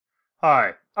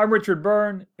Hi, I'm Richard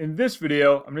Byrne. In this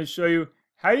video, I'm going to show you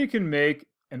how you can make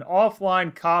an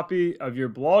offline copy of your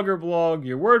Blogger blog,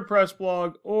 your WordPress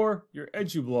blog, or your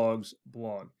Edublogs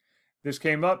blog. This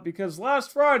came up because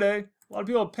last Friday, a lot of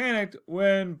people panicked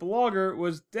when Blogger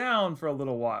was down for a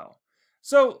little while.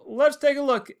 So let's take a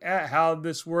look at how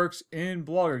this works in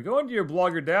Blogger. Go into your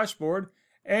Blogger dashboard,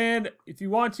 and if you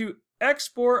want to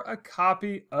export a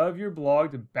copy of your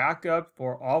blog to back up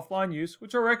for offline use,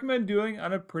 which I recommend doing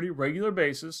on a pretty regular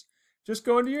basis, just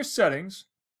go into your settings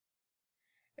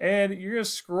and you're going to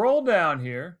scroll down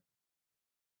here,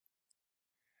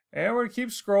 and we're going to keep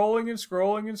scrolling and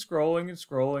scrolling and scrolling and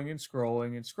scrolling and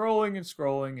scrolling and scrolling and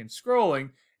scrolling and scrolling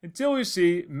until we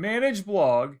see manage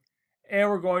blog, and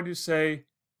we're going to say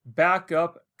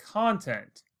backup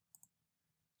content.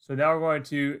 So now we're going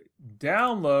to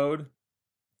download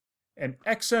an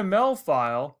XML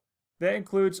file that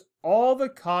includes all the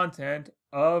content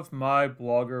of my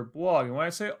Blogger blog. And when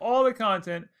I say all the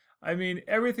content, I mean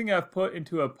everything I've put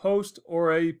into a post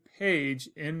or a page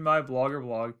in my Blogger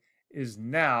blog is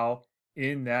now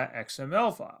in that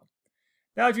XML file.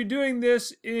 Now, if you're doing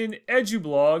this in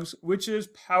Edublogs, which is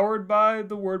powered by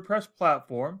the WordPress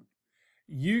platform,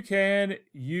 you can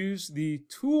use the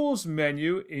Tools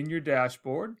menu in your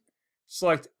dashboard,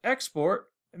 select Export,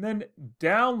 and then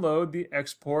download the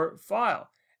export file.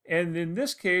 And in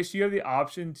this case, you have the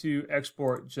option to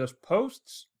export just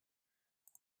posts,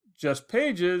 just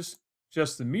pages,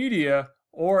 just the media,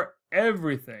 or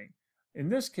everything. In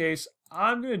this case,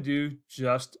 I'm going to do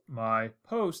just my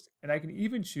post, and I can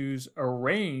even choose a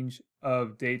range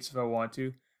of dates if I want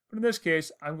to. But in this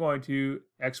case, I'm going to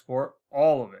export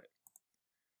all of it.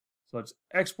 So let's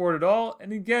export it all,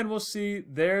 and again we'll see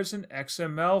there's an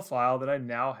XML file that I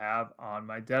now have on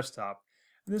my desktop.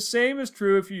 And the same is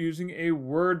true if you're using a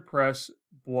WordPress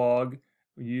blog,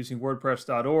 using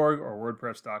WordPress.org or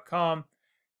WordPress.com.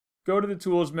 Go to the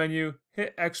Tools menu,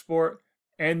 hit Export,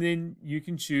 and then you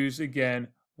can choose again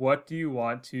what do you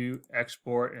want to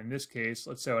export. In this case,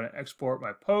 let's say I want to export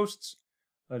my posts.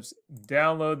 Let's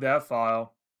download that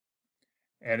file,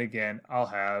 and again I'll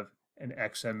have an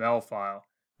XML file.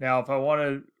 Now, if I want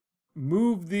to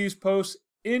move these posts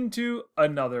into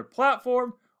another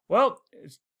platform, well,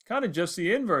 it's kind of just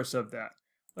the inverse of that.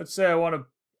 Let's say I want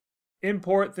to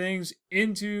import things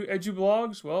into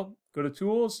Edublogs. Well, go to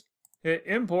Tools, hit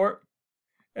Import,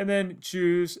 and then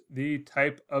choose the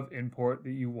type of import that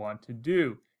you want to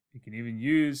do. You can even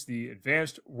use the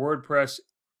Advanced WordPress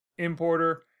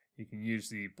Importer. You can use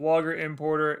the Blogger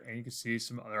Importer, and you can see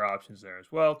some other options there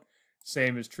as well.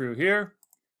 Same is true here.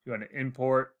 If you want to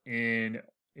import in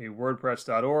a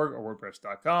WordPress.org or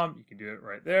WordPress.com, you can do it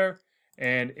right there.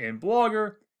 And in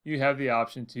Blogger, you have the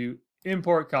option to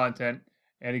import content.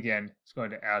 And again, it's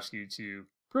going to ask you to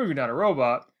prove you're not a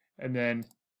robot and then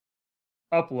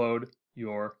upload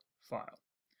your file.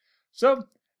 So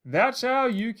that's how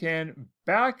you can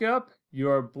back up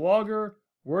your Blogger,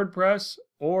 WordPress,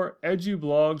 or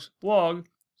Edublogs blog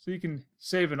so you can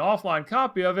save an offline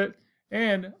copy of it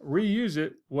and reuse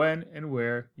it when and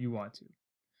where you want to.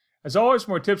 As always,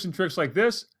 for more tips and tricks like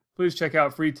this, please check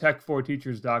out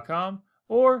freetech4teachers.com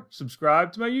or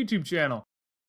subscribe to my YouTube channel.